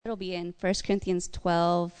It'll be in 1 Corinthians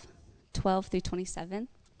 12 through 27.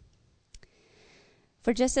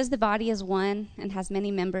 For just as the body is one and has many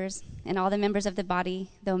members, and all the members of the body,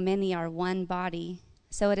 though many, are one body,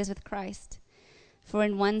 so it is with Christ. For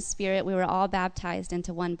in one Spirit we were all baptized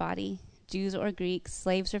into one body, Jews or Greeks,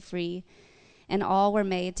 slaves or free, and all were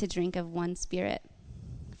made to drink of one Spirit.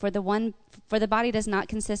 For the body does not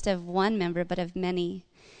consist of one member, but of many.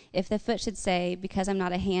 If the foot should say, because I'm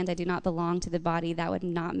not a hand, I do not belong to the body, that would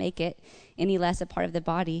not make it any less a part of the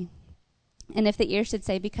body. And if the ear should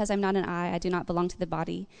say, because I'm not an eye, I do not belong to the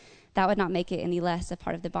body, that would not make it any less a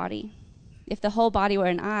part of the body. If the whole body were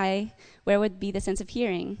an eye, where would be the sense of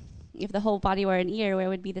hearing? If the whole body were an ear, where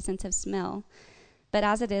would be the sense of smell? But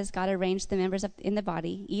as it is, God arranged the members in the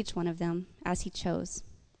body, each one of them, as he chose.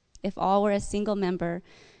 If all were a single member,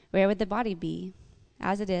 where would the body be?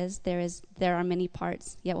 As it is, there are many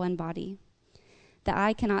parts, yet one body. The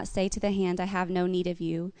eye cannot say to the hand, I have no need of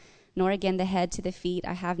you, nor again the head to the feet,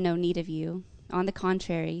 I have no need of you. On the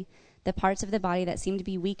contrary, the parts of the body that seem to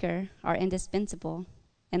be weaker are indispensable,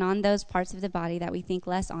 and on those parts of the body that we think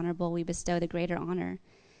less honorable we bestow the greater honor.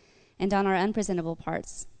 And on our unpresentable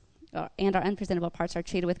parts are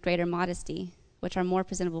treated with greater modesty, which our more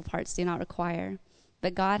presentable parts do not require.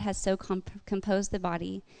 But God has so composed the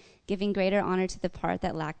body, giving greater honor to the part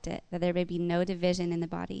that lacked it, that there may be no division in the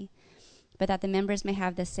body, but that the members may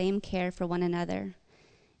have the same care for one another.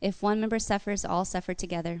 If one member suffers, all suffer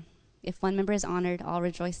together. If one member is honored, all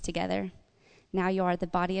rejoice together. Now you are the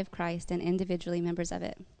body of Christ and individually members of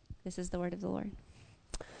it. This is the word of the Lord.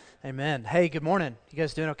 Amen. Hey, good morning. You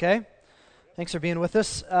guys doing okay? Thanks for being with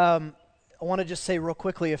us. I want to just say real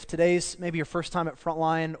quickly, if today's maybe your first time at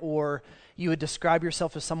Frontline, or you would describe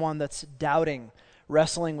yourself as someone that's doubting,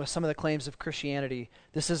 wrestling with some of the claims of Christianity,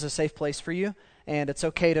 this is a safe place for you, and it's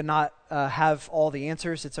okay to not have all the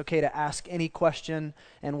answers. It's okay to ask any question,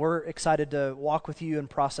 and we're excited to walk with you and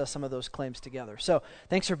process some of those claims together. So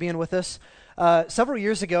thanks for being with us. Several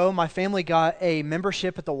years ago, my family got a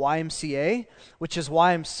membership at the YMCA, which is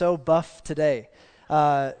why I'm so buff today.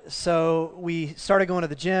 So we started going to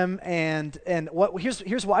the gym, and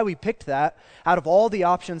here's why we picked that. Out of all the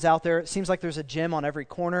options out there, it seems like there's a gym on every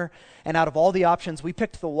corner, and out of all the options, we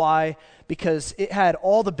picked the Y because it had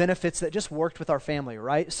all the benefits that just worked with our family,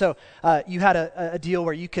 right? So you had a deal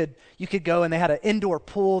where you could go, and they had an indoor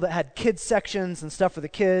pool that had kids sections and stuff for the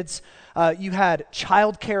kids. You had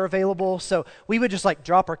childcare available, so we would just like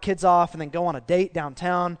drop our kids off and then go on a date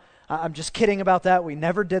downtown. I'm just kidding about that. We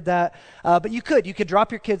never did that. But you could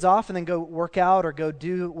drop your kids off and then go work out or go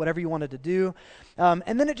do whatever you wanted to do.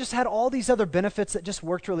 And then it just had all these other benefits that just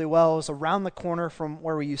worked really well. It was around the corner from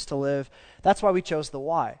where we used to live. That's why we chose the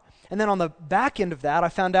Y. And then on the back end of that, I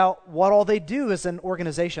found out what all they do as an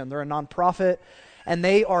organization. They're a nonprofit, and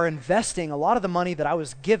they are investing a lot of the money that I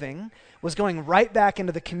was giving was going right back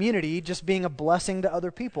into the community, just being a blessing to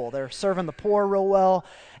other people. They're serving the poor real well,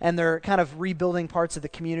 and they're kind of rebuilding parts of the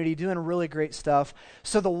community, doing really great stuff.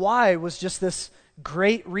 So the Y was just this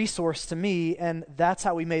great resource to me, and that's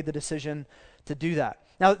how we made the decision to do that.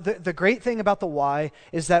 Now, the great thing about the Y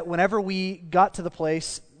is that whenever we got to the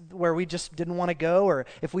place where we just didn't want to go, or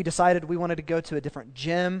if we decided we wanted to go to a different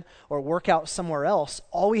gym or work out somewhere else,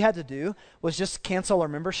 all we had to do was just cancel our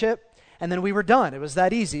membership, and then we were done. It was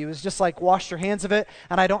that easy. It was just like wash your hands of it,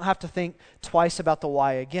 and I don't have to think twice about the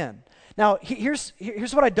Y again. Now, here's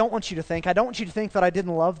what I don't want you to think. I don't want you to think that I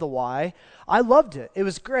didn't love the Y. I loved it. It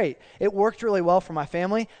was great. It worked really well for my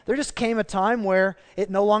family. There just came a time where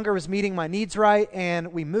it no longer was meeting my needs right,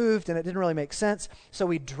 and we moved, and it didn't really make sense, so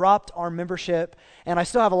we dropped our membership, and I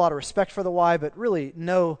still have a lot of respect for the Y, but really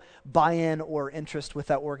no buy-in or interest with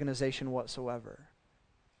that organization whatsoever.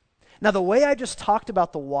 Now, the way I just talked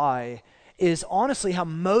about the Y is honestly how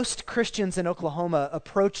most Christians in Oklahoma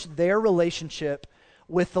approach their relationship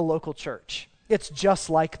with the local church. It's just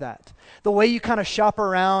like that. The way you kind of shop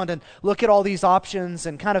around and look at all these options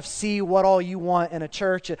and kind of see what all you want in a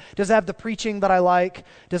church. Does it have the preaching that I like?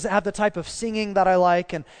 Does it have the type of singing that I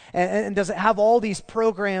like? And does it have all these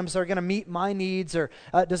programs that are going to meet my needs? Or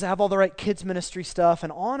does it have all the right kids ministry stuff?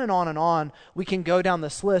 And on and on and on, we can go down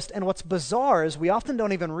this list. And what's bizarre is we often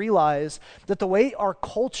don't even realize that the way our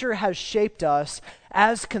culture has shaped us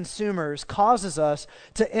as consumers causes us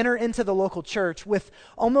to enter into the local church with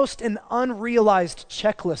almost an unrealized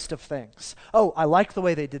checklist of things. Oh, I like the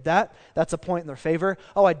way they did that. That's a point in their favor.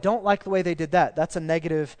 Oh, I don't like the way they did that. That's a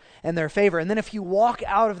negative in their favor. And then if you walk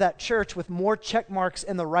out of that church with more check marks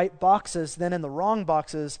in the right boxes than in the wrong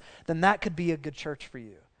boxes, then that could be a good church for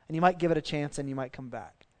you. And you might give it a chance and you might come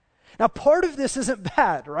back. Now, part of this isn't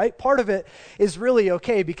bad, right? Part of it is really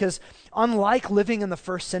okay because unlike living in the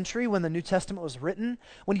first century when the New Testament was written,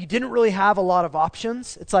 when you didn't really have a lot of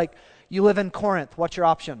options, it's like you live in Corinth, what's your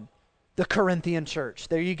option? The Corinthian church.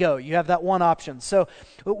 There you go. You have that one option. So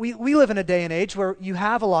we live in a day and age where you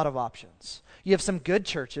have a lot of options. You have some good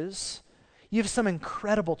churches, you have some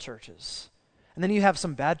incredible churches, and then you have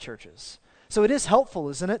some bad churches. So it is helpful,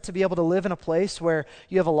 isn't it, to be able to live in a place where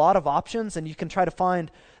you have a lot of options and you can try to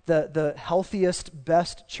find the healthiest,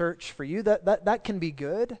 best church for you. That can be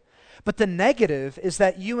good. But the negative is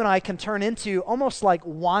that you and I can turn into almost like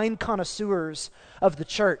wine connoisseurs of the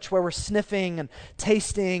church, where we're sniffing and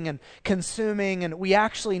tasting and consuming, and we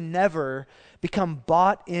actually never become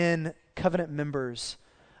bought-in covenant members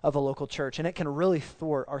of a local church. And it can really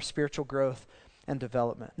thwart our spiritual growth and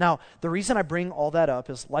development. Now, the reason I bring all that up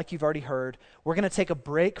is, like you've already heard, we're going to take a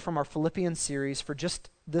break from our Philippians series for just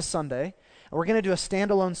this Sunday, and we're going to do a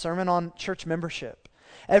standalone sermon on church membership.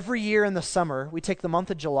 Every year in the summer, we take the month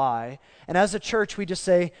of July, and as a church, we just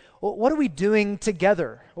say, well, what are we doing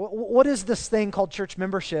together? What is this thing called church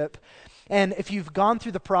membership? And if you've gone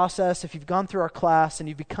through the process, if you've gone through our class and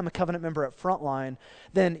you've become a covenant member at Frontline,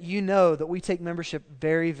 then you know that we take membership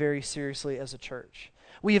very, very seriously as a church.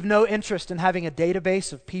 We have no interest in having a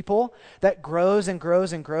database of people that grows and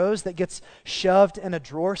grows and grows, that gets shoved in a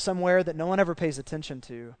drawer somewhere that no one ever pays attention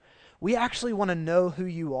to. We actually want to know who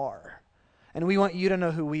you are, and we want you to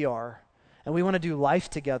know who we are, and we want to do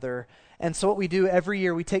life together. And so what we do every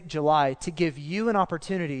year, we take July to give you an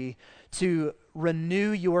opportunity to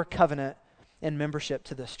renew your covenant and membership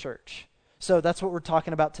to this church. So that's what we're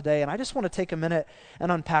talking about today, and I just want to take a minute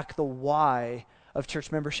and unpack the why of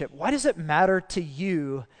church membership. Why does it matter to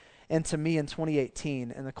you and to me in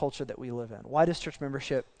 2018 in the culture that we live in? Why does church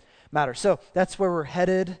membership matter? So that's where we're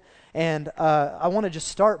headed, and I want to just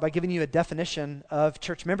start by giving you a definition of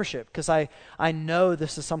church membership, because I know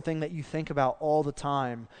this is something that you think about all the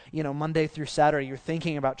time. You know, Monday through Saturday, you're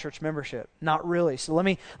thinking about church membership. Not really. So let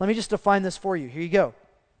me just define this for you. Here you go.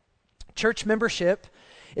 Church membership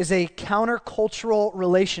is a countercultural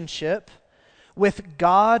relationship with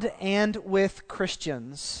God and with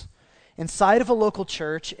Christians inside of a local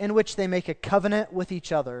church in which they make a covenant with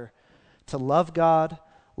each other to love God,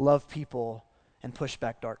 love people, and push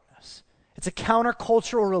back darkness. It's a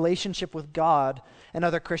countercultural relationship with God and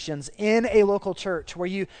other Christians in a local church where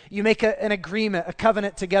you make an agreement, a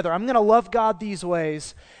covenant together. I'm going to love God these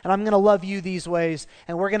ways, and I'm going to love you these ways,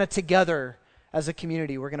 and we're going to together as a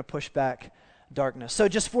community, we're going to push back darkness. So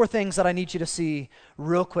just 4 things that I need you to see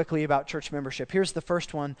real quickly about church membership. Here's the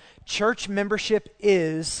first one. Church membership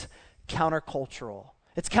is countercultural.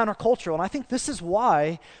 It's countercultural, and I think this is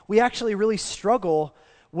why we actually really struggle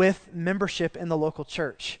with membership in the local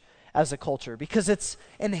church as a culture, because it's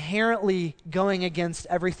inherently going against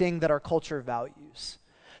everything that our culture values.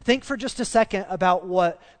 Think for just a second about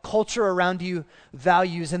what culture around you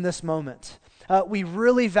values in this moment. We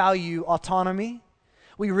really value autonomy.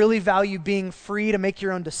 We really value being free to make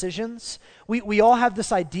your own decisions. We all have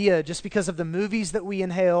this idea just because of the movies that we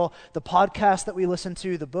inhale, the podcasts that we listen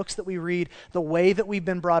to, the books that we read, the way that we've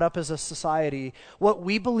been brought up as a society. What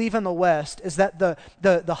we believe in the West is that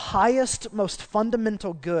the highest, most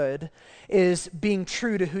fundamental good is being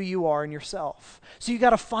true to who you are and yourself. So you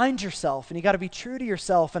got to find yourself, and you got to be true to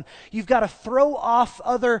yourself, and you've got to throw off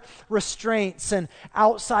other restraints and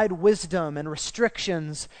outside wisdom and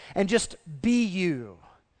restrictions and just be you.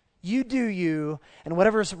 You do you, and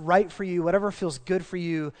whatever's right for you, whatever feels good for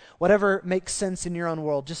you, whatever makes sense in your own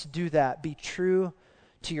world, just do that. Be true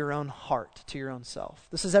to your own heart, to your own self.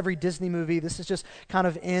 This is every Disney movie. This is just kind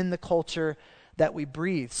of in the culture that we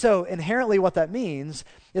breathe. So inherently what that means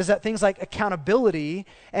is that things like accountability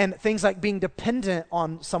and things like being dependent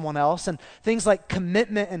on someone else and things like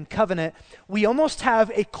commitment and covenant, we almost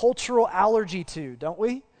have a cultural allergy to, don't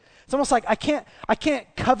we? It's almost like I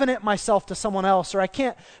can't covenant myself to someone else, or I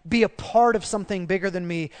can't be a part of something bigger than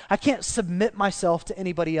me. I can't submit myself to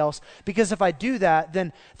anybody else, because if I do that,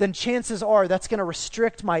 then chances are that's going to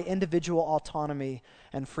restrict my individual autonomy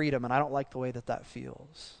and freedom, and I don't like the way that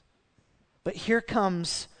feels. But here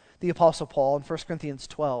comes the Apostle Paul in 1 Corinthians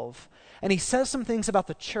 12, and he says some things about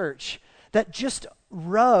the church that just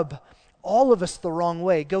rub all of us the wrong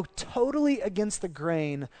way, go totally against the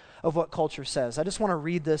grain of what culture says. I just want to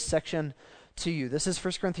read this section to you. This is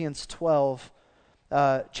 1 Corinthians 12,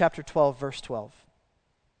 chapter 12, verse 12.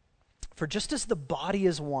 For just as the body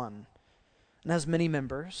is one and has many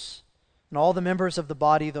members, and all the members of the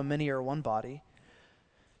body, though many, are one body,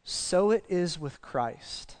 so it is with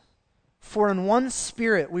Christ. For in one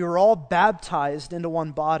Spirit we were all baptized into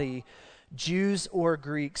one body, Jews or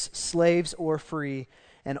Greeks, slaves or free,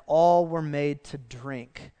 and all were made to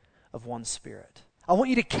drink of one Spirit. I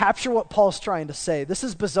want you to capture what Paul's trying to say. This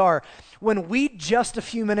is bizarre. When we just a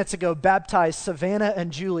few minutes ago baptized Savannah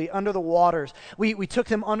and Julie under the waters, we took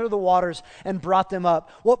them under the waters and brought them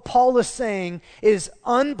up. What Paul is saying is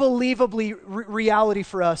unbelievably reality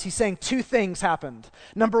for us. He's saying two things happened.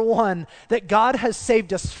 Number one, that God has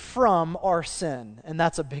saved us from our sin, and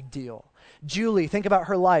that's a big deal. Julie, think about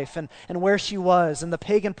her life and where she was and the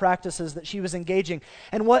pagan practices that she was engaging.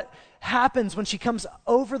 And what happens when she comes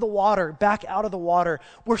over the water, back out of the water,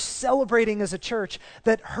 we're celebrating as a church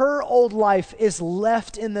that her old life is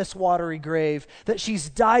left in this watery grave, that she's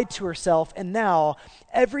died to herself, and now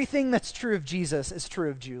everything that's true of Jesus is true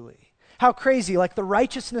of Julie. How crazy, like the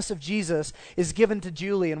righteousness of Jesus is given to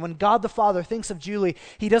Julie. And when God the Father thinks of Julie,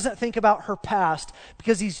 he doesn't think about her past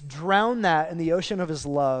because he's drowned that in the ocean of his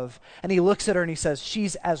love. And he looks at her and he says,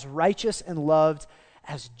 she's as righteous and loved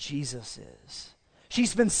as Jesus is.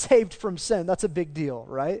 She's been saved from sin. That's a big deal,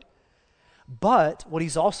 right? But what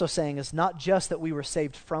he's also saying is not just that we were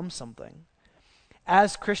saved from something.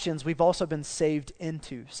 As Christians, we've also been saved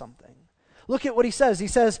into something. Look at what he says. He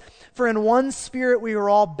says, for in one Spirit we were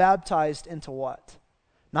all baptized into what?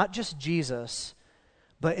 Not just Jesus,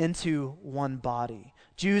 but into one body.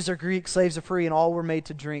 Jews or Greeks, slaves or free, and all were made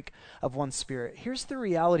to drink of one Spirit. Here's the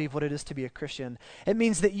reality of what it is to be a Christian. It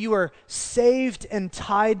means that you are saved and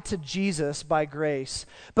tied to Jesus by grace,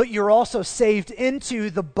 but you're also saved into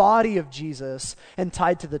the body of Jesus and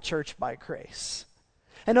tied to the church by grace.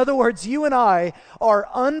 In other words, you and I are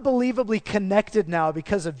unbelievably connected now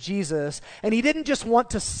because of Jesus, and he didn't just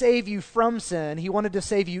want to save you from sin, he wanted to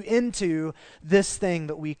save you into this thing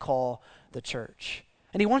that we call the church.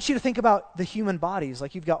 And he wants you to think about the human bodies,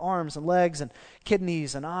 like you've got arms and legs and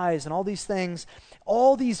kidneys and eyes and all these things.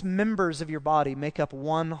 All these members of your body make up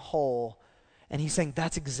one whole, and he's saying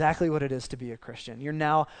that's exactly what it is to be a Christian. You're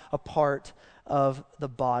now a part of the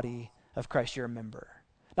body of Christ. You're a member.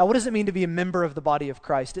 Now, what does it mean to be a member of the body of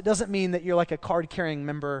Christ? It doesn't mean that you're like a card-carrying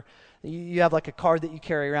member. You have like a card that you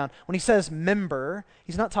carry around. When he says member,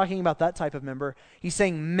 he's not talking about that type of member. He's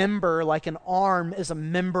saying member like an arm is a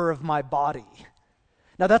member of my body.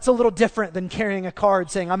 Now, that's a little different than carrying a card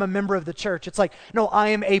saying I'm a member of the church. It's like, no, I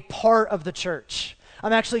am a part of the church.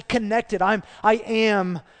 I'm actually connected. I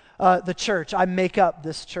am the church. I make up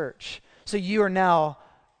this church. So you are now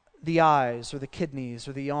the eyes or the kidneys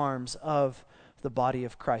or the arms of the body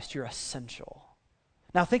of Christ. You're essential.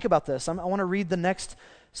 Now think about this. I want to read the next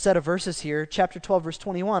set of verses here, chapter 12, verse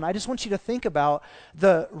 21. I just want you to think about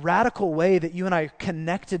the radical way that you and I are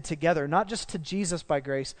connected together, not just to Jesus by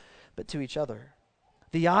grace, but to each other.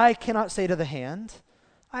 The eye cannot say to the hand,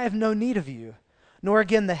 I have no need of you, nor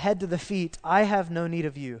again the head to the feet, I have no need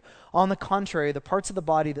of you. On the contrary, the parts of the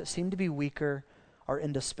body that seem to be weaker are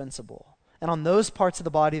indispensable. And on those parts of the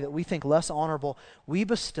body that we think less honorable, we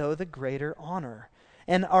bestow the greater honor.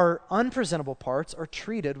 And our unpresentable parts are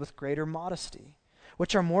treated with greater modesty,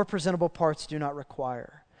 which our more presentable parts do not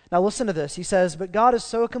require. Now listen to this. He says, but God has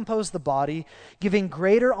so composed the body, giving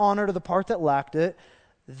greater honor to the part that lacked it,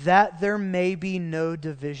 that there may be no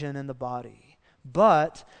division in the body,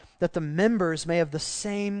 but that the members may have the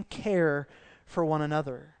same care for one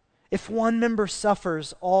another. If one member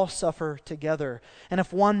suffers, all suffer together. And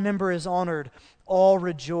if one member is honored, all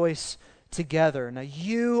rejoice together. Now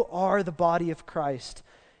you are the body of Christ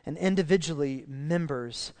and individually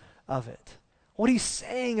members of it. What he's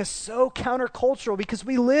saying is so countercultural because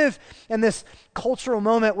we live in this cultural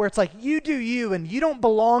moment where it's like you do you and you don't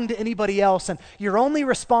belong to anybody else and you're only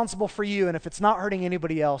responsible for you, and if it's not hurting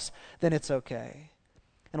anybody else, then it's okay.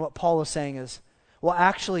 And what Paul is saying is, well,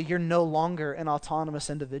 actually, you're no longer an autonomous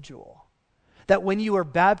individual. That when you were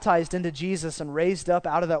baptized into Jesus and raised up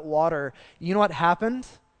out of that water, you know what happened?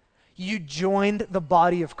 You joined the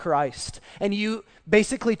body of Christ. And you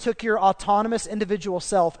basically took your autonomous individual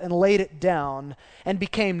self and laid it down and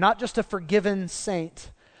became not just a forgiven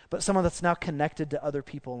saint, but someone that's now connected to other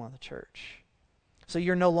people in the church. So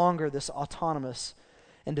you're no longer this autonomous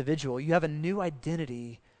individual. You have a new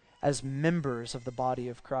identity as members of the body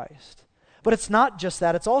of Christ. But it's not just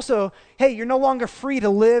that. It's also, hey, you're no longer free to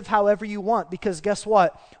live however you want, because guess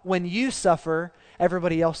what? When you suffer,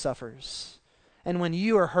 everybody else suffers. And when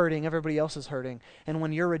you are hurting, everybody else is hurting. And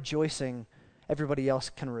when you're rejoicing, everybody else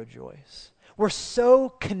can rejoice. We're so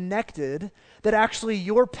connected that actually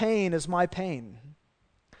your pain is my pain.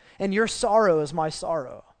 And your sorrow is my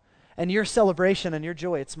sorrow. And your celebration and your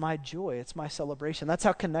joy, it's my joy. It's my celebration. That's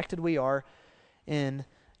how connected we are in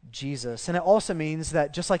Jesus. And it also means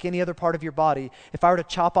that just like any other part of your body, if I were to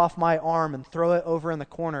chop off my arm and throw it over in the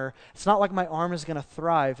corner, it's not like my arm is going to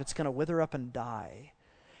thrive. It's going to wither up and die.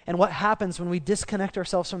 And what happens when we disconnect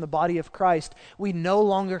ourselves from the body of Christ, we no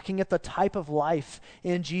longer can get the type of life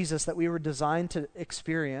in Jesus that we were designed to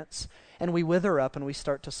experience, and we wither up and we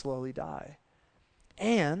start to slowly die.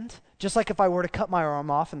 And just like if I were to cut my arm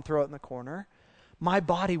off and throw it in the corner, my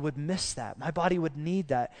body would miss that. My body would need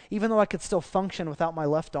that. Even though I could still function without my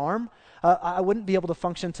left arm, I wouldn't be able to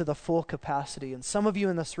function to the full capacity. And some of you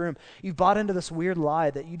in this room, you've bought into this weird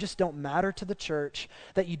lie that you just don't matter to the church,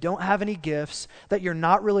 that you don't have any gifts, that you're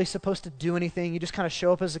not really supposed to do anything. You just kind of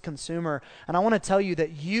show up as a consumer. And I want to tell you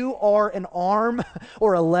that you are an arm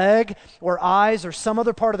or a leg or eyes or some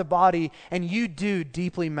other part of the body, and you do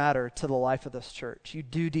deeply matter to the life of this church. You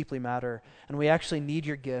do deeply matter. And we actually need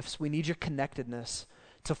your gifts. We need your connectedness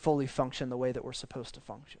to fully function the way that we're supposed to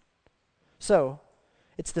function. So,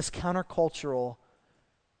 it's this countercultural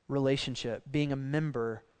relationship, being a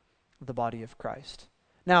member of the body of Christ.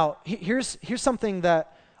 Now, here's something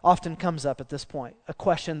that often comes up at this point, a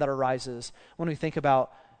question that arises when we think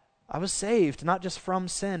about, I was saved not just from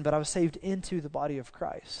sin, but I was saved into the body of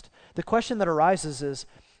Christ. The question that arises is,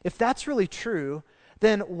 if that's really true,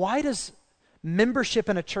 then why does membership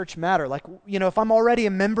in a church matter? Like, if I'm already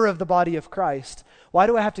a member of the body of Christ, why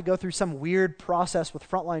do I have to go through some weird process with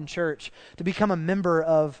Frontline Church to become a member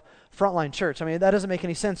of Frontline Church? I mean, that doesn't make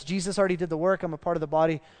any sense. Jesus already did the work. I'm a part of the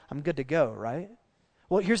body. I'm good to go, right?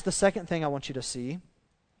 Well, here's the second thing I want you to see,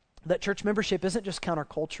 that church membership isn't just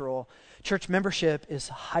countercultural. Church membership is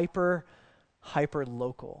hyper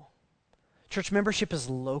local. Church membership is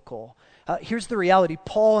local. Here's the reality.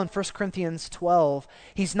 Paul in 1 Corinthians 12,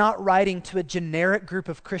 he's not writing to a generic group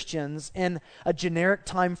of Christians in a generic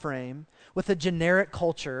time frame with a generic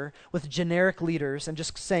culture, with generic leaders, and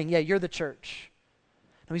just saying, yeah, you're the church.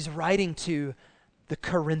 No, he's writing to the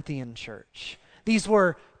Corinthian church. These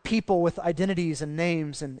were people with identities and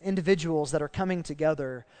names and individuals that are coming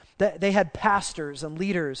together. They had pastors and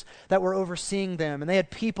leaders that were overseeing them, and they had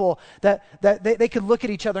people that they could look at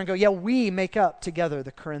each other and go, yeah, we make up together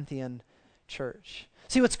the Corinthian church.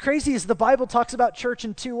 See, what's crazy is the Bible talks about church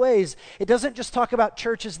in two ways. It doesn't just talk about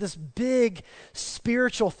church as this big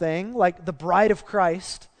spiritual thing, like the bride of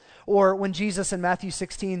Christ, or when Jesus in Matthew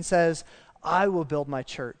 16 says, I will build my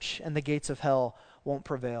church, and the gates of hell won't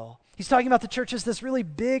prevail. He's talking about the church as this really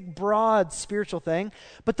big, broad spiritual thing,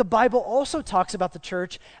 but the Bible also talks about the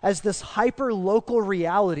church as this hyper-local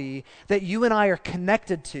reality that you and I are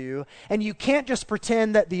connected to, and you can't just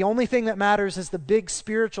pretend that the only thing that matters is the big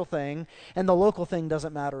spiritual thing, and the local thing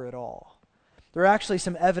doesn't matter at all. There are actually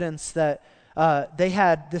some evidence that they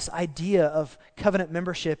had this idea of covenant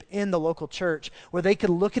membership in the local church where they could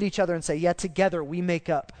look at each other and say, yeah, together we make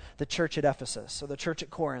up the church at Ephesus or the church at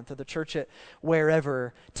Corinth or the church at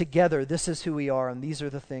wherever. Together, this is who we are, and these are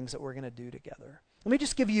the things that we're going to do together. Let me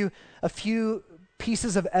just give you a few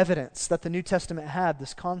pieces of evidence that the New Testament had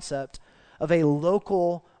this concept of a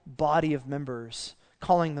local body of members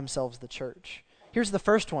calling themselves the church. Here's the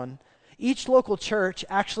first one. Each local church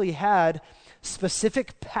actually had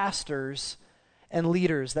specific pastors and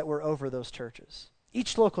leaders that were over those churches.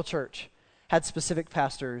 Each local church had specific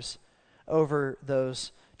pastors over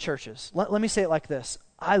those churches. Let me say it like this.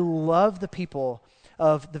 I love the people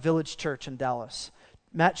of the Village Church in Dallas.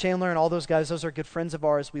 Matt Chandler and all those guys, those are good friends of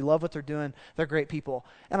ours. We love what they're doing. They're great people.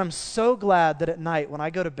 And I'm so glad that at night when I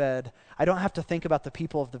go to bed, I don't have to think about the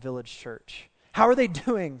people of the Village Church. How are they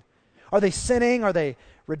doing? Are they sinning? Are they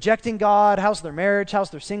rejecting God? How's their marriage? How's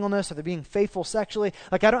their singleness? Are they being faithful sexually?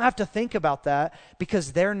 Like, I don't have to think about that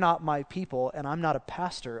because they're not my people, and I'm not a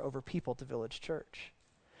pastor over people at the Village Church.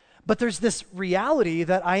 But there's this reality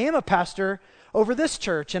that I am a pastor over this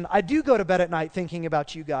church, and I do go to bed at night thinking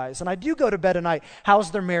about you guys, and I do go to bed at night,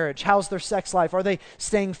 how's their marriage? How's their sex life? Are they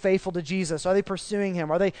staying faithful to Jesus? Are they pursuing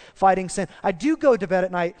Him? Are they fighting sin? I do go to bed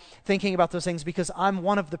at night thinking about those things because I'm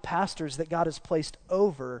one of the pastors that God has placed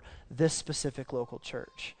over this specific local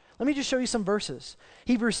church. Let me just show you some verses.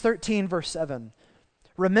 Hebrews 13, verse 7.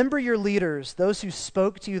 Remember your leaders, those who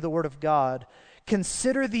spoke to you the word of God.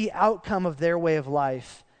 Consider the outcome of their way of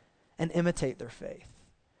life and imitate their faith.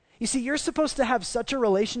 You see, you're supposed to have such a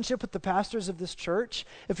relationship with the pastors of this church,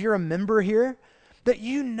 if you're a member here, that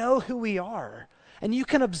you know who we are. And you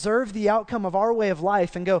can observe the outcome of our way of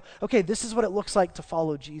life and go, okay, this is what it looks like to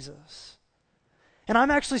follow Jesus. And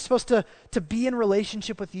I'm actually supposed to be in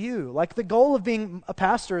relationship with you. Like, the goal of being a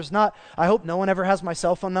pastor is not, I hope no one ever has my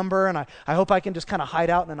cell phone number, and I hope I can just kind of hide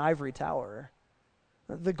out in an ivory tower.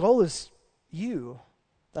 The goal is you.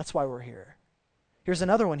 That's why we're here. Here's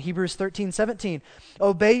another one, Hebrews 13, 17.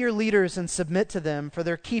 Obey your leaders and submit to them, for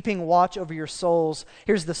they're keeping watch over your souls.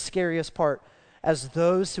 Here's the scariest part, as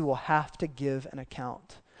those who will have to give an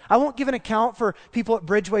account. I won't give an account for people at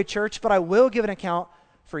Bridgeway Church, but I will give an account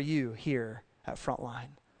for you here at Frontline.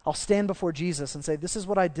 I'll stand before Jesus and say, this is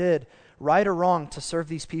what I did, right or wrong, to serve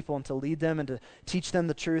these people and to lead them and to teach them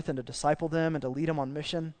the truth and to disciple them and to lead them on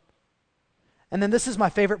mission. And then this is my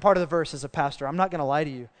favorite part of the verse as a pastor. I'm not going to lie to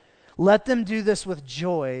you. Let them do this with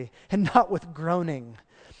joy and not with groaning,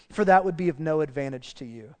 for that would be of no advantage to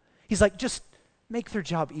you. He's like, just make their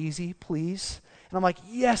job easy, please. And I'm like,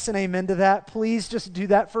 yes and amen to that. Please just do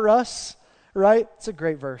that for us, right? It's a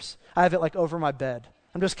great verse. I have it like over my bed.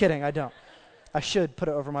 I'm just kidding, I don't. I should put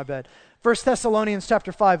it over my bed. 1 Thessalonians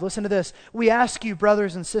chapter 5, listen to this. We ask you,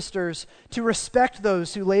 brothers and sisters, to respect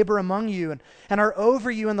those who labor among you and are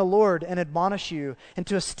over you in the Lord and admonish you, and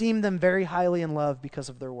to esteem them very highly in love because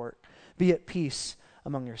of their work. Be at peace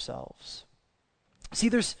among yourselves. See,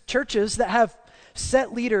 there's churches that have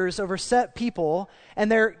set leaders over set people,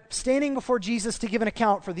 and they're standing before Jesus to give an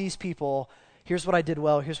account for these people. Here's what I did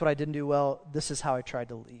well. Here's what I didn't do well. This is how I tried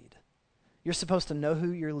to lead. You're supposed to know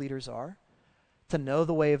who your leaders are, to know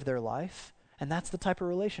the way of their life, and that's the type of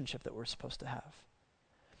relationship that we're supposed to have.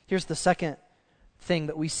 Here's the second thing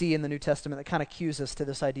that we see in the New Testament that kind of cues us to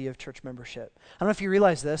this idea of church membership. I don't know if you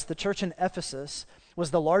realize this, the church in Ephesus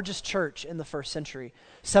was the largest church in the first century.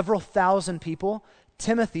 Several thousand people.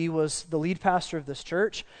 Timothy was the lead pastor of this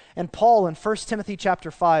church, and Paul in 1 Timothy chapter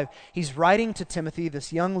 5, he's writing to Timothy,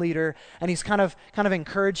 this young leader, and he's kind of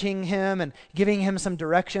encouraging him and giving him some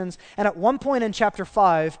directions. And at one point in chapter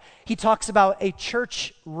 5, he talks about a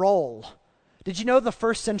church roll. Did you know the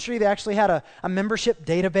first century they actually had a membership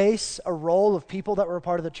database, a roll of people that were a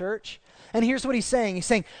part of the church? And here's what he's saying. He's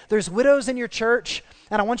saying, there's widows in your church,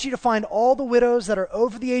 and I want you to find all the widows that are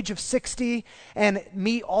over the age of 60 and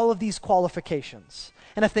meet all of these qualifications.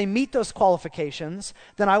 And if they meet those qualifications,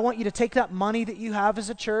 then I want you to take that money that you have as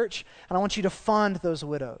a church, and I want you to fund those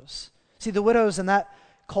widows. See, the widows in that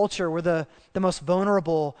culture were the most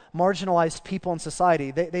vulnerable, marginalized people in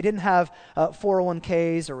society. They didn't have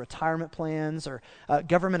 401ks or retirement plans or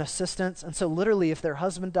government assistance. And so literally, if their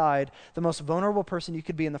husband died, the most vulnerable person you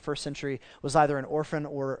could be in the first century was either an orphan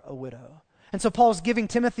or a widow. And so Paul's giving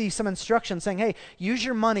Timothy some instructions saying, hey, use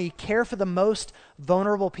your money, care for the most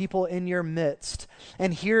vulnerable people in your midst.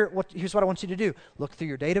 And here's what I want you to do. Look through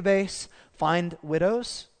your database, find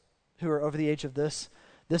widows who are over the age of this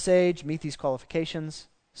age, meet these qualifications,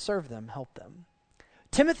 serve them, help them.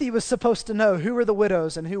 Timothy was supposed to know who were the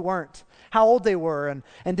widows and who weren't, how old they were,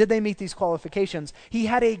 and did they meet these qualifications. He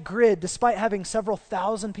had a grid, despite having several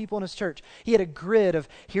thousand people in his church. He had a grid of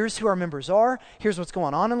here's who our members are, here's what's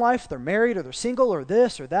going on in life, they're married or they're single or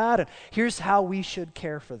this or that, and here's how we should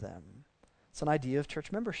care for them. It's an idea of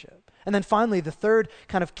church membership. And then finally, the third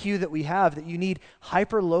kind of cue that we have that you need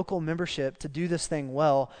hyper-local membership to do this thing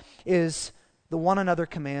well is the one another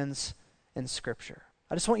commands in Scripture.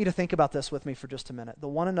 I just want you to think about this with me for just a minute. The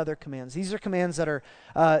one another commands. These are commands that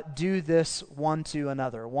are do this one to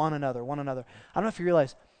another, one another, one another. I don't know if you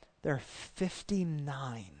realize there are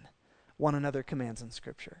 59 one another commands in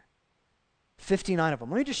Scripture. 59 of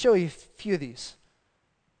them. Let me just show you a few of these.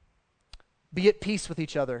 Be at peace with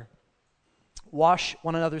each other. Wash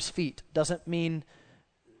one another's feet. Doesn't mean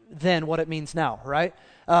then what it means now, right?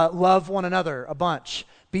 Love one another, a bunch.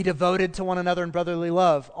 Be devoted to one another in brotherly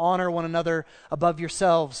love. Honor one another above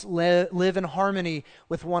yourselves. Live in harmony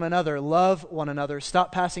with one another. Love one another.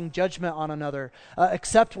 Stop passing judgment on another.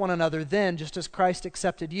 Accept one another then, just as Christ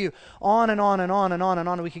accepted you. On and on and on and on and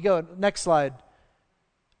on we could go. Next slide.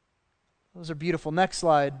 Those are beautiful. Next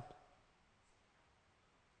slide.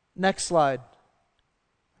 Next slide.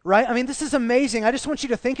 Right? I mean, this is amazing. I just want you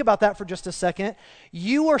to think about that for just a second.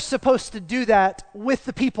 You are supposed to do that with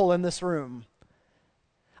the people in this room.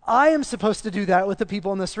 I am supposed to do that with the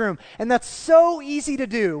people in this room. And that's so easy to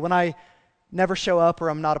do when I never show up or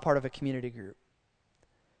I'm not a part of a community group.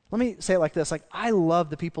 Let me say it like this. Like, I love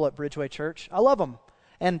the people at Bridgeway Church. I love them.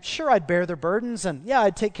 And sure, I'd bear their burdens, and yeah,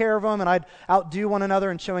 I'd take care of them, and I'd outdo one another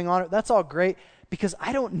in showing honor. That's all great, because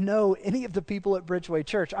I don't know any of the people at Bridgeway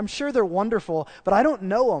Church. I'm sure they're wonderful, but I don't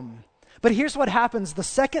know them. But here's what happens. The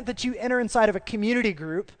second that you enter inside of a community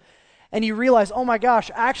group and you realize, oh my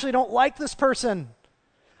gosh, I actually don't like this person.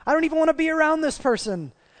 I don't even want to be around this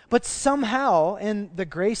person. But somehow, in the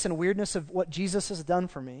grace and weirdness of what Jesus has done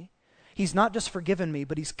for me, he's not just forgiven me,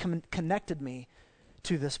 but he's connected me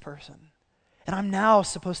to this person. And I'm now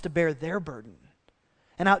supposed to bear their burden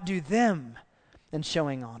and outdo them in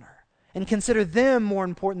showing honor, and consider them more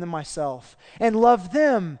important than myself, and love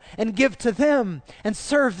them, and give to them, and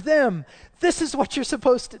serve them. This is what you're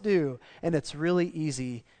supposed to do. And it's really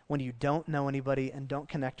easy when you don't know anybody and don't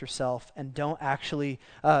connect yourself and don't actually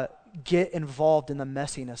get involved in the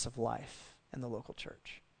messiness of life in the local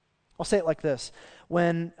church. I'll say it like this.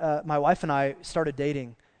 When my wife and I started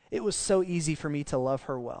dating, it was so easy for me to love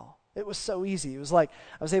her well. It was so easy. It was like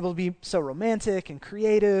I was able to be so romantic and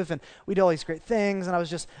creative, and we did all these great things, and I was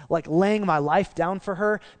just like laying my life down for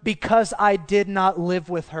her because I did not live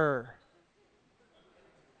with her.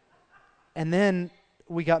 And then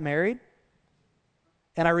we got married,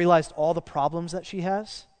 and I realized all the problems that she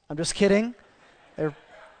has. I'm just kidding. They're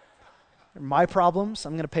my problems.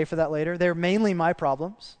 I'm going to pay for that later. They're mainly my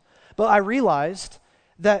problems. But I realized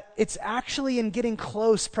that it's actually in getting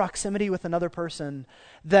close proximity with another person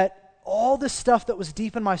that all the stuff that was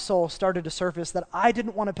deep in my soul started to surface that I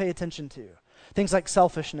didn't want to pay attention to. Things like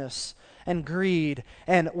selfishness and greed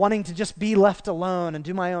and wanting to just be left alone and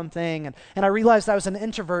do my own thing. And I realized I was an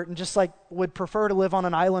introvert and just like would prefer to live on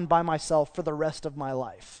an island by myself for the rest of my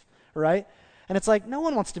life, right? And it's like, no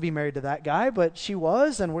one wants to be married to that guy, but she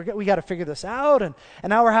was, and we got to figure this out. And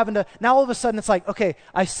now now all of a sudden it's like, okay,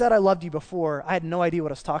 I said I loved you before. I had no idea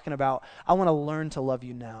what I was talking about. I want to learn to love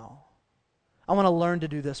you now. I want to learn to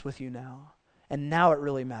do this with you now. And now it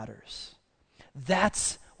really matters.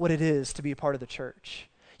 That's what it is to be a part of the church.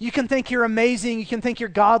 You can think you're amazing. You can think you're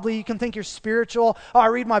godly. You can think you're spiritual. Oh, I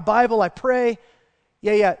read my Bible. I pray.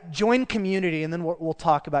 Yeah. Join community, and then we'll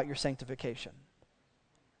talk about your sanctification.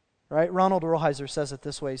 Right? Ronald Rolheiser says it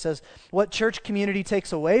this way. He says, what church community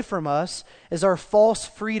takes away from us is our false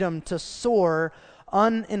freedom to soar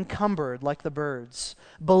unencumbered like the birds,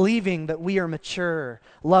 believing that we are mature,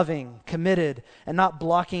 loving, committed, and not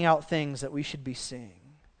blocking out things that we should be seeing.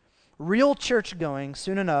 Real church going,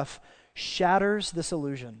 soon enough, shatters this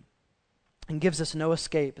illusion and gives us no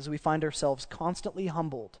escape as we find ourselves constantly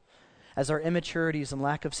humbled as our immaturities and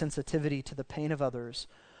lack of sensitivity to the pain of others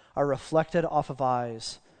are reflected off of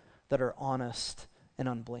eyes that are honest and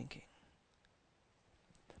unblinking.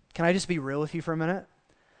 Can I just be real with you for a minute?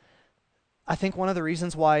 I think one of the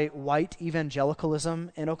reasons why white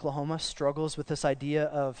evangelicalism in Oklahoma struggles with this idea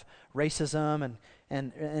of racism and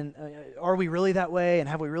are we really that way, and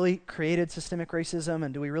have we really created systemic racism,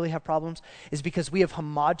 and do we really have problems, is because we have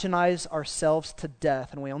homogenized ourselves to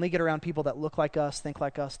death, and we only get around people that look like us, think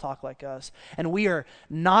like us, talk like us, and we are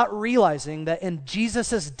not realizing that in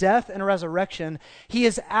Jesus' death and resurrection, he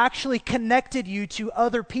has actually connected you to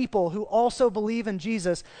other people who also believe in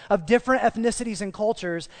Jesus of different ethnicities and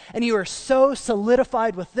cultures, and you are so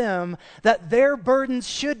solidified with them that their burdens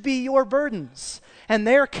should be your burdens. And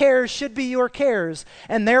their cares should be your cares,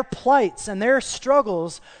 and their plights and their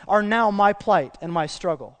struggles are now my plight and my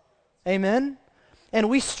struggle. Amen? And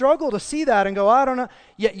we struggle to see that and go, I don't know.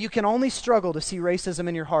 Yet you can only struggle to see racism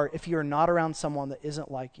in your heart if you're not around someone that isn't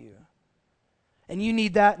like you. And you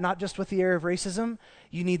need that not just with the area of racism,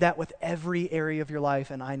 you need that with every area of your life,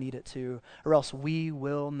 and I need it too, or else we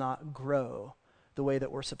will not grow the way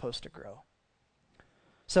that we're supposed to grow.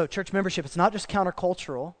 So church membership, it's not just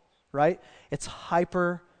countercultural, right? It's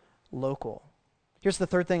hyper local. Here's the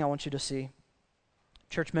third thing I want you to see.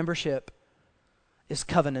 Church membership is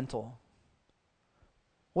covenantal.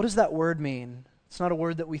 What does that word mean? It's not a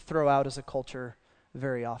word that we throw out as a culture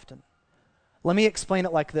very often. Let me explain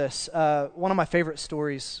it like this. One of my favorite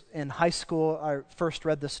stories in high school, I first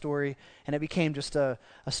read this story, and it became just a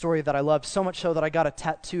story that I loved, so much so that I got a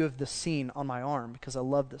tattoo of this scene on my arm because I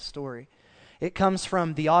love this story. It comes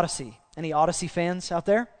from the Odyssey. Any Odyssey fans out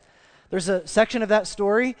there? There's a section of that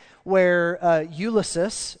story where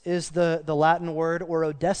Ulysses is the Latin word, or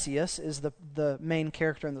Odysseus is the main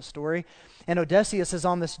character in the story. And Odysseus is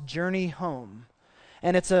on this journey home.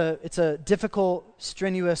 And it's a difficult,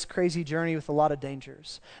 strenuous, crazy journey with a lot of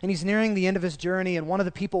dangers. And he's nearing the end of his journey, and one of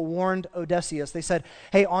the people warned Odysseus. They said,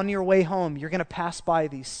 hey, on your way home, you're going to pass by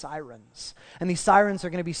these sirens. And these sirens are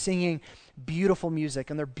going to be singing beautiful music,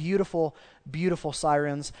 and they're beautiful, beautiful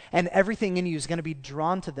sirens, and everything in you is going to be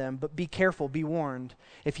drawn to them, but be careful, be warned.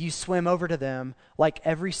 If you swim over to them, like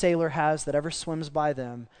every sailor has that ever swims by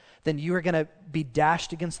them, then you are going to be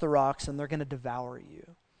dashed against the rocks, and they're going to devour you.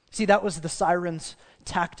 See, that was the sirens'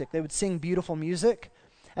 tactic. They would sing beautiful music,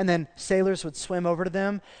 and then sailors would swim over to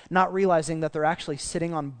them, not realizing that they're actually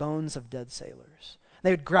sitting on bones of dead sailors.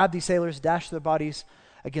 They would grab these sailors, dash their bodies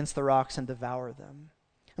against the rocks, and devour them.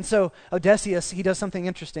 And so Odysseus, he does something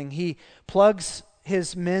interesting. He plugs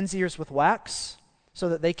his men's ears with wax so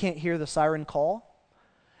that they can't hear the siren call.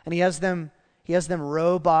 And he has them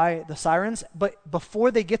row by the sirens. But before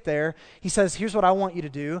they get there, he says, here's what I want you to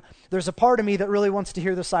do. There's a part of me that really wants to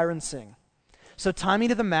hear the sirens sing. So tie me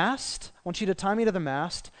to the mast. I want you to tie me to the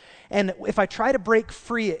mast. And if I try to break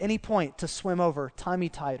free at any point to swim over, tie me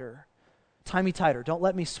tighter. Tie me tighter. Don't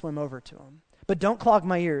let me swim over to him. But don't clog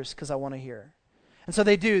my ears because I want to hear. And so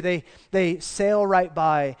they do. They sail right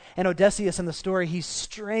by. And Odysseus in the story, he's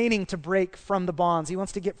straining to break from the bonds. He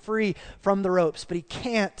wants to get free from the ropes, but he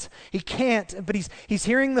can't. He can't. But he's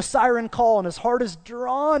hearing the siren call, and his heart is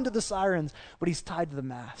drawn to the sirens, but he's tied to the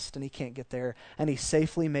mast, and he can't get there. And he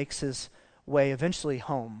safely makes his way eventually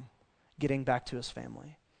home, getting back to his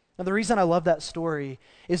family. Now, the reason I love that story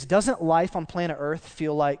is, doesn't life on planet Earth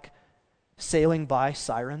feel like sailing by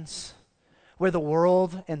sirens? Where the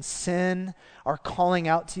world and sin are calling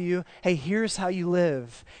out to you, hey, here's how you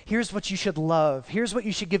live. Here's what you should love. Here's what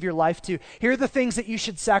you should give your life to. Here are the things that you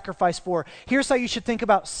should sacrifice for. Here's how you should think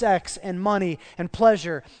about sex and money and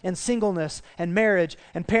pleasure and singleness and marriage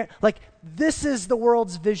and like, this is the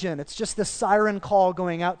world's vision. It's just the siren call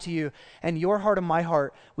going out to you. And your heart and my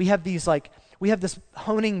heart, we have this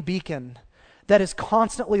honing beacon that is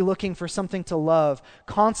constantly looking for something to love,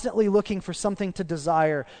 constantly looking for something to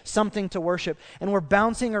desire, something to worship. And we're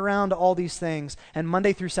bouncing around to all these things. And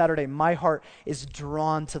Monday through Saturday, my heart is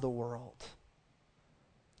drawn to the world.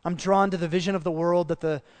 I'm drawn to the vision of the world, that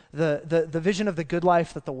the vision of the good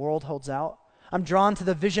life that the world holds out. I'm drawn to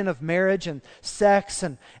the vision of marriage and sex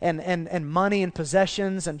and money and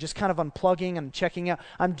possessions and just kind of unplugging and checking out.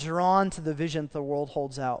 I'm drawn to the vision that the world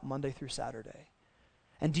holds out Monday through Saturday.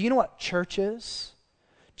 And do you know what church is?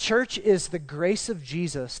 Church is the grace of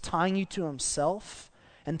Jesus tying you to himself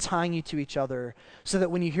and tying you to each other, so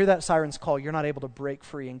that when you hear that siren's call, you're not able to break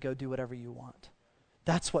free and go do whatever you want.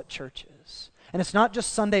 That's what church is. And it's not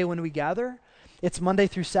just Sunday when we gather. It's Monday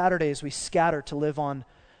through Saturday as we scatter to live on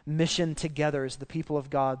mission together as the people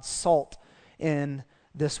of God, salt in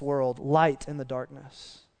this world, light in the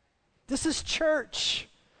darkness. This is church.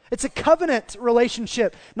 It's a covenant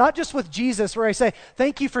relationship, not just with Jesus where I say,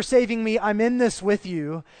 thank you for saving me, I'm in this with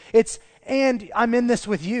you. And I'm in this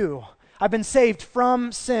with you. I've been saved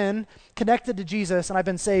from sin, connected to Jesus, and I've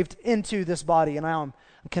been saved into this body, and now I'm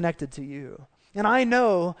connected to you. And I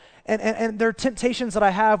know, and there are temptations that I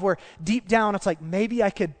have where deep down it's like, maybe I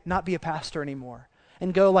could not be a pastor anymore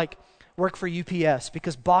and go like work for UPS,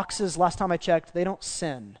 because boxes, last time I checked, they don't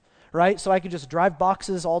sin. Right? So I could just drive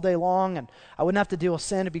boxes all day long and I wouldn't have to deal with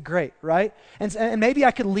sin. It'd be great, right? And maybe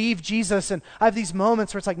I could leave Jesus, and I have these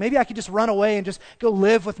moments where it's like, maybe I could just run away and just go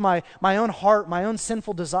live with my own heart, my own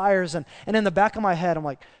sinful desires. And in the back of my head, I'm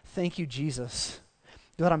like, thank you, Jesus,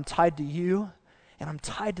 that I'm tied to you and I'm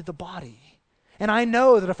tied to the body. And I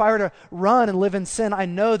know that if I were to run and live in sin, I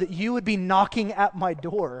know that you would be knocking at my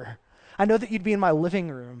door. I know that you'd be in my living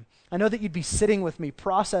room. I know that you'd be sitting with me,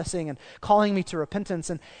 processing and calling me to repentance.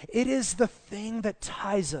 And it is the thing that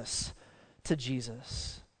ties us to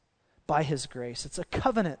Jesus by his grace. It's a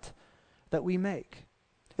covenant that we make.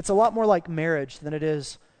 It's a lot more like marriage than it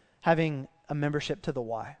is having a membership to the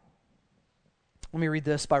Y. Let me read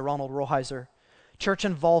this by Ronald Rolheiser. Church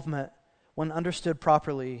involvement, when understood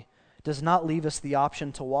properly, does not leave us the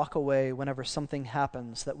option to walk away whenever something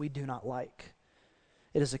happens that we do not like.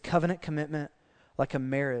 It is a covenant commitment like a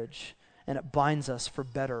marriage, and it binds us for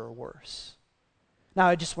better or worse. Now,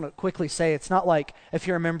 I just want to quickly say, it's not like if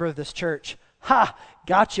you're a member of this church,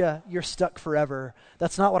 gotcha, you're stuck forever.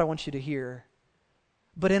 That's not what I want you to hear.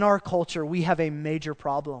 But in our culture, we have a major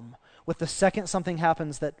problem with the second something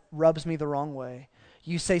happens that rubs me the wrong way.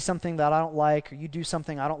 You say something that I don't like, or you do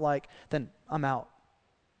something I don't like, then I'm out.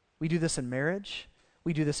 We do this in marriage.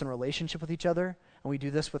 We do this in relationship with each other. And we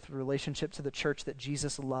do this with relationship to the church that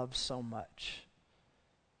Jesus loves so much.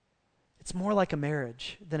 It's more like a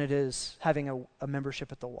marriage than it is having a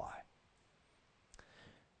membership at the Y.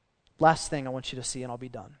 Last thing I want you to see, and I'll be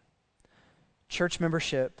done. Church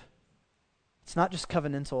membership, it's not just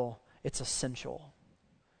covenantal, it's essential.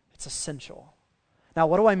 It's essential. Now,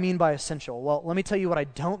 what do I mean by essential? Well, let me tell you what I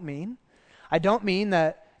don't mean. I don't mean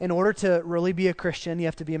that in order to really be a Christian, you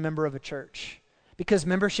have to be a member of a church. Because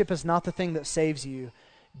membership is not the thing that saves you.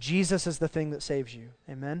 Jesus is the thing that saves you.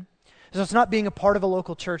 Amen? So it's not being a part of a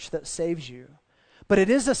local church that saves you. But it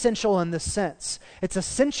is essential in this sense. It's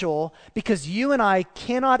essential because you and I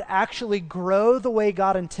cannot actually grow the way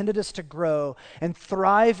God intended us to grow and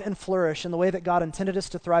thrive and flourish in the way that God intended us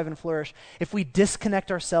to thrive and flourish if we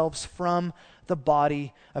disconnect ourselves from the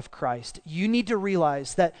body of Christ. You need to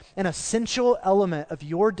realize that an essential element of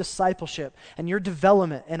your discipleship and your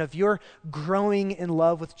development and of your growing in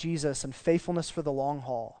love with Jesus and faithfulness for the long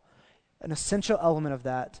haul, an essential element of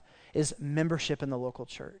that is membership in the local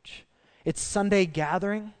church. It's Sunday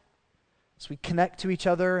gathering, so we connect to each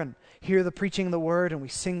other and hear the preaching of the word, and we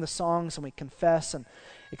sing the songs, and we confess and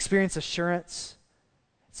experience assurance.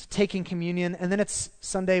 It's taking communion, and then it's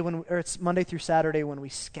it's Monday through Saturday when we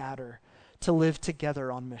scatter to live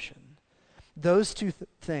together on mission. Those two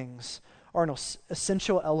things are an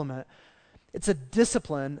essential element. It's a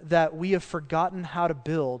discipline that we have forgotten how to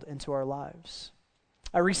build into our lives.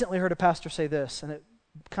 I recently heard a pastor say this, and it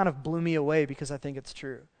kind of blew me away because I think it's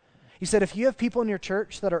true. He said, if you have people in your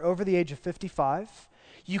church that are over the age of 55,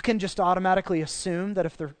 you can just automatically assume that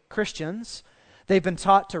if they're Christians, they've been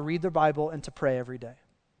taught to read their Bible and to pray every day.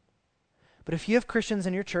 But if you have Christians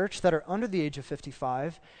in your church that are under the age of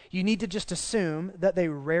 55, you need to just assume that they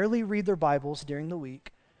rarely read their Bibles during the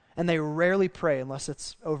week and they rarely pray unless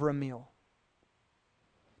it's over a meal.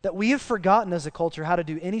 That we have forgotten as a culture how to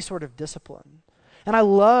do any sort of discipline. And I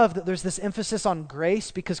love that there's this emphasis on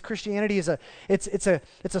grace because Christianity is it's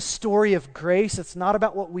a story of grace. It's not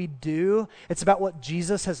about what we do. It's about what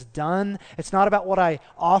Jesus has done. It's not about what I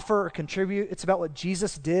offer or contribute. It's about what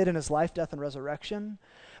Jesus did in his life, death, and resurrection.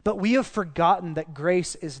 But we have forgotten that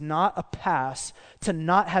grace is not a pass to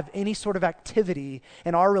not have any sort of activity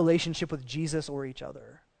in our relationship with Jesus or each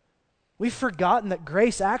other. We've forgotten that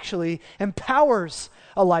grace actually empowers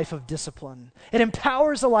a life of discipline. It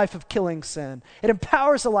empowers a life of killing sin. It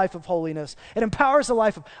empowers a life of holiness. It empowers a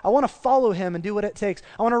life of, I want to follow him and do what it takes.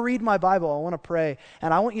 I want to read my Bible. I want to pray.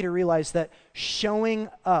 And I want you to realize that showing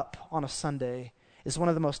up on a Sunday is one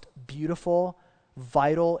of the most beautiful,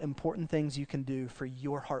 vital, important things you can do for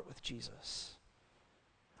your heart with Jesus.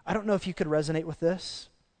 I don't know if you could resonate with this,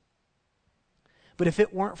 but if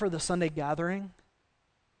it weren't for the Sunday gathering,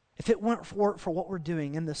 if it weren't for what we're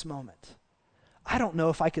doing in this moment, I don't know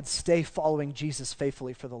if I could stay following Jesus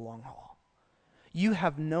faithfully for the long haul. You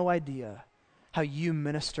have no idea how you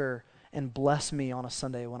minister and bless me on a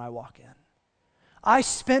Sunday when I walk in. I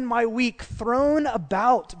spend my week thrown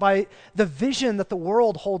about by the vision that the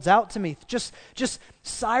world holds out to me, just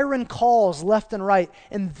siren calls left and right.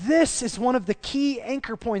 And this is one of the key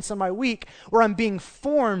anchor points in my week where I'm being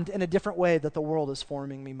formed in a different way that the world is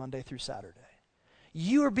forming me Monday through Saturday.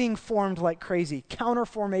 You are being formed like crazy, counter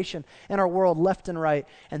formation in our world left and right.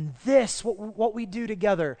 And this, what we do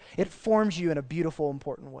together, it forms you in a beautiful,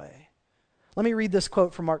 important way. Let me read this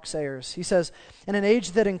quote from Mark Sayers. He says, in an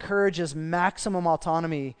age that encourages maximum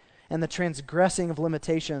autonomy and the transgressing of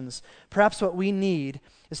limitations, perhaps what we need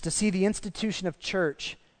is to see the institution of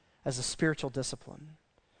church as a spiritual discipline.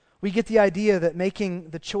 We get the idea that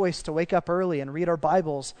making the choice to wake up early and read our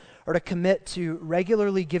Bibles or to commit to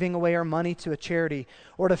regularly giving away our money to a charity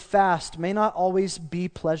or to fast may not always be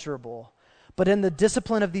pleasurable. But in the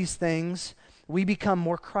discipline of these things, we become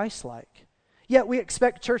more Christ-like. Yet we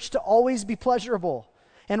expect church to always be pleasurable,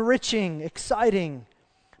 enriching, exciting.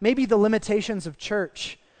 Maybe the limitations of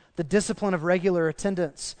church, the discipline of regular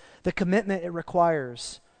attendance, the commitment it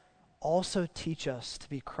requires, also teach us to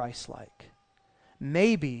be Christ-like.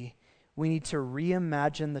 Maybe we need to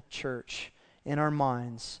reimagine the church in our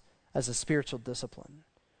minds as a spiritual discipline,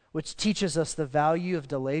 which teaches us the value of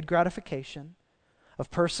delayed gratification,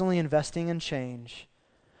 of personally investing in change,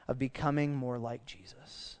 of becoming more like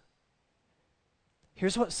Jesus.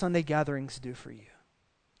 Here's what Sunday gatherings do for you.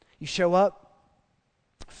 You show up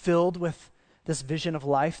filled with this vision of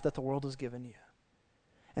life that the world has given you.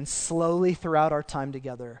 And slowly throughout our time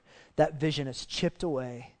together, that vision is chipped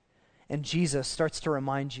away. And Jesus starts to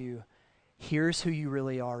remind you, here's who you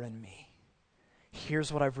really are in me.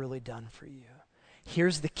 Here's what I've really done for you.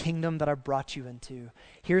 Here's the kingdom that I've brought you into.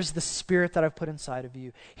 Here's the spirit that I've put inside of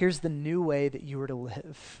you. Here's the new way that you are to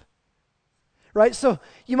live. Right? So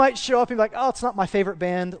you might show up and be like, oh, it's not my favorite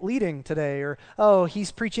band leading today, or, oh, he's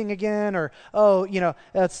preaching again, or, oh,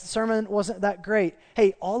 that sermon wasn't that great.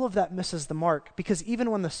 Hey, all of that misses the mark, because even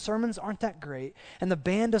when the sermons aren't that great, and the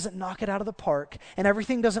band doesn't knock it out of the park, and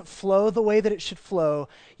everything doesn't flow the way that it should flow,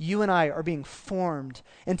 you and I are being formed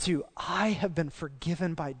into, I have been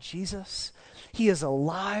forgiven by Jesus. He is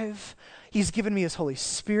alive. He's given me his Holy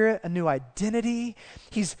Spirit, a new identity.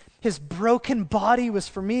 His broken body was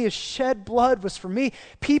for me. His shed blood was for me.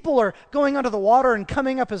 People are going under the water and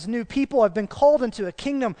coming up as new people. I've been called into a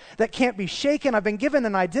kingdom that can't be shaken. I've been given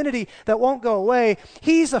an identity that won't go away.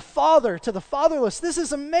 He's a father to the fatherless. This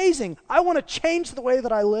is amazing. I want to change the way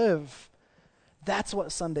that I live. That's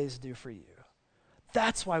what Sundays do for you.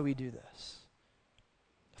 That's why we do this.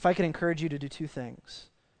 If I could encourage you to do two things.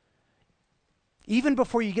 Even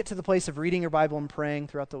before you get to the place of reading your Bible and praying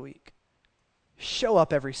throughout the week, show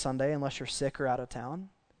up every Sunday unless you're sick or out of town.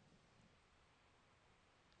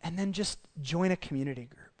 And then just join a community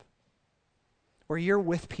group where you're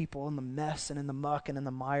with people in the mess and in the muck and in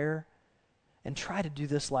the mire, and try to do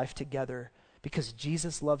this life together because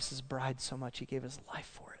Jesus loves his bride so much he gave his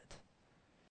life for it.